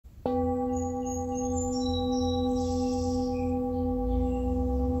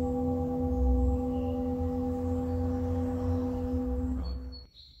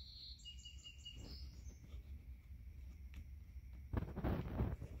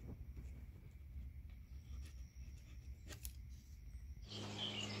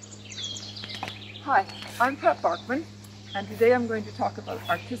Hi, I'm Pat Barkman, and today I'm going to talk about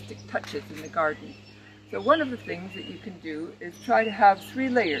artistic touches in the garden. So one of the things that you can do is try to have 3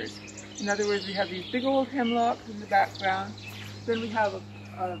 layers. In other words, we have these big old hemlocks in the background, then we have a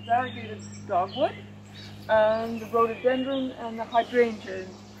variegated dogwood, and the rhododendron and the hydrangea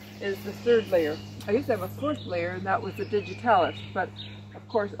is the 3rd layer. I used to have a 4th layer, and that was the digitalis, but of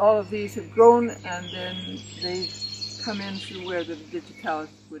course all of these have grown and then they come into where the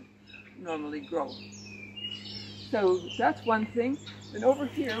digitalis would normally grow. So that's one thing. Then over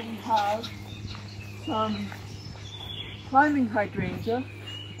here we have some climbing hydrangea,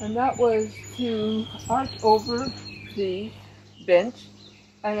 and that was to arch over the bench.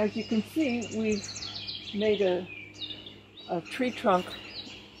 And as you can see, we've made a tree trunk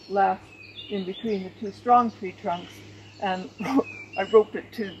last in between the 2 strong tree trunks, and I roped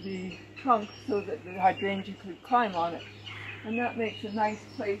it to the trunk so that the hydrangea could climb on it. And that makes a nice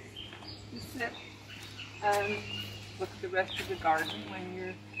place to sit and look at the rest of the garden when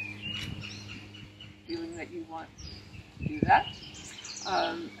you're feeling that you want to do that.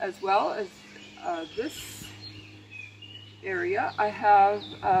 As well as this area, I have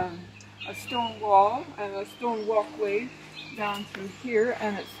a stone wall and a stone walkway down through here,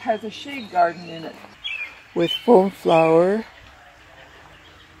 and it has a shade garden in it with foam flower,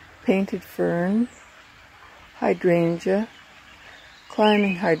 painted fern, hydrangea,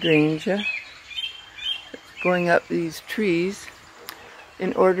 climbing hydrangea, going up these trees.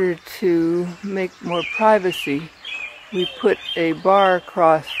 In order to make more privacy, we put a bar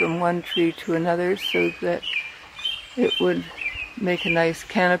across from one tree to another so that it would make a nice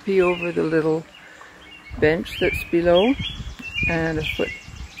canopy over the little bench that's below, and a foot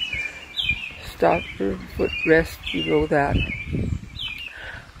stopper, foot rest below that.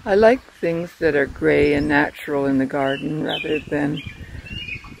 I like things that are gray and natural in the garden rather than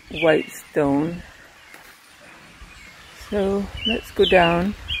white stone. So let's go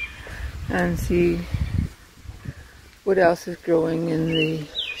down and see what else is growing in the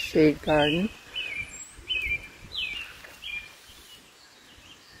shade garden.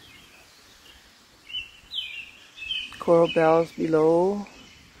 Coral bells below,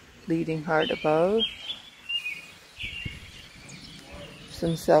 bleeding heart above.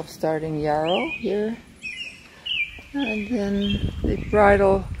 Some self-starting yarrow here. And then the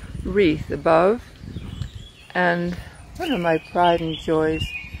bridal wreath above. And one of my pride and joys,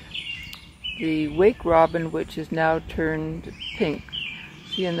 the wake robin, which is now turned pink.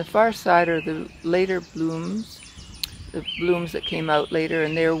 See, on the far side are the later blooms, the blooms that came out later,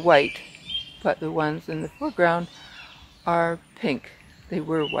 and they're white, but the ones in the foreground are pink. They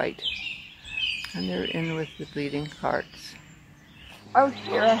were white, and they're in with the bleeding hearts. Out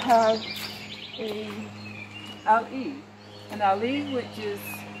here I have an alee, which is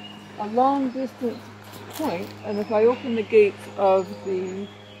a long distance point, and if I open the gates of the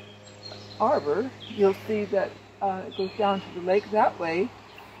arbor, you'll see that it goes down to the lake that way,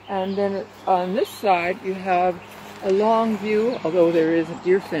 and then on this side you have a long view, although there is a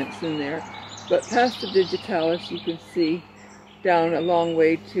deer fence in there, but past the digitalis you can see down a long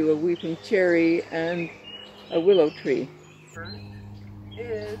way to a weeping cherry and a willow tree.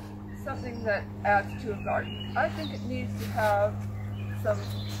 Is something that adds to a garden. I think it needs to have some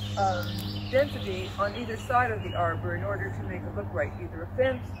density on either side of the arbor in order to make it look right, either a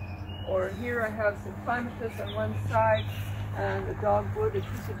fence, or here I have some clematis on one side and a dogwood, a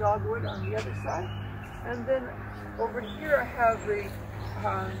piece of dogwood on the other side. And then over here I have the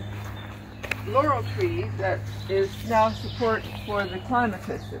laurel tree that is now support for the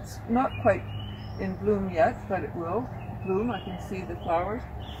clematis. It's not quite in bloom yet, but it will bloom. I can see the flowers.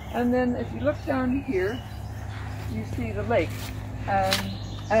 And then if you look down here, you see the lake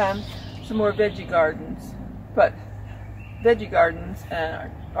and some more veggie gardens. But veggie gardens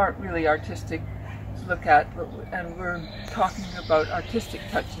aren't really artistic to look at, and we're talking about artistic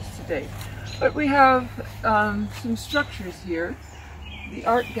touches today. But we have some structures here. The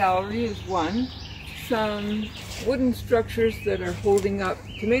art gallery is one. Some wooden structures that are holding up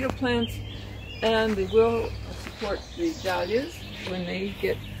tomato plants, and they will support the dahlias when they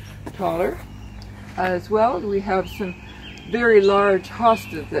get taller. As well, we have some very large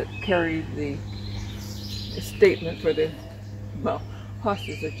hostas that carry the statement for the, well,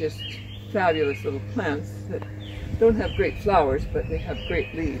 hostas are just fabulous little plants that don't have great flowers, but they have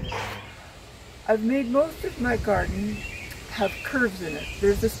great leaves. I've made most of my garden have curves in it.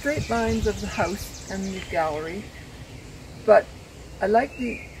 There's the straight lines of the house and the gallery, but I like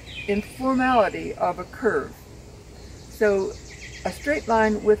the informality of a curve. So a straight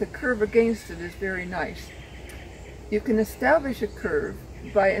line with a curve against it is very nice. You can establish a curve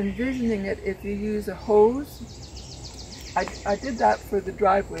by envisioning it, if you use a hose, I did that for the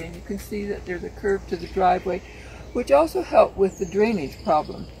driveway, and you can see that there's a curve to the driveway, which also helped with the drainage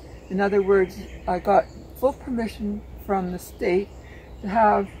problem. In other words, I got full permission from the state to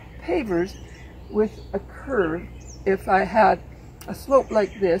have pavers with a curve. If I had a slope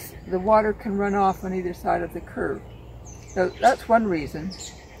like this, the water can run off on either side of the curve. So that's one reason.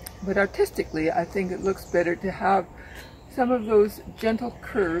 But artistically, I think it looks better to have some of those gentle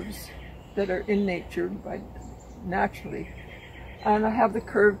curves that are in nature naturally. And I have the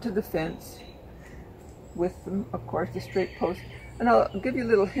curve to the fence with them, of course, the straight post. And I'll give you a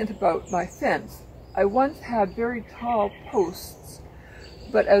little hint about my fence. I once had very tall posts,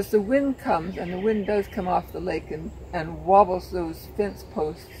 but as the wind comes, and the wind does come off the lake and wobbles those fence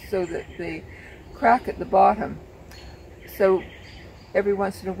posts so that they crack at the bottom. So every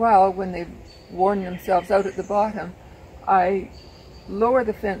once in a while, when they've worn themselves out at the bottom, I lower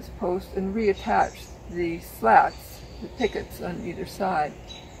the fence post and reattach the slats, the pickets on either side.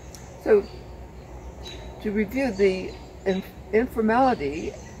 So to review, the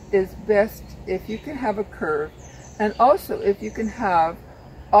informality is best if you can have a curve, and also if you can have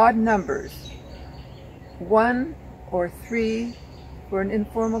odd numbers. 1 or 3 for an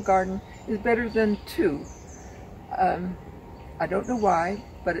informal garden is better than 2. I don't know why,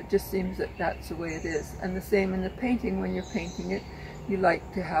 but it just seems that that's the way it is. And the same in the painting. When you're painting it, you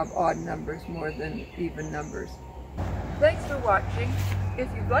like to have odd numbers more than even numbers. Thanks for watching. If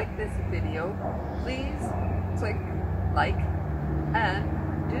you like this video, please click like, and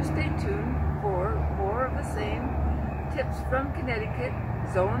do stay tuned for more of the same tips from Connecticut,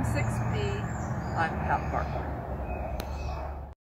 Zone 6B. I'm Pat Barkman.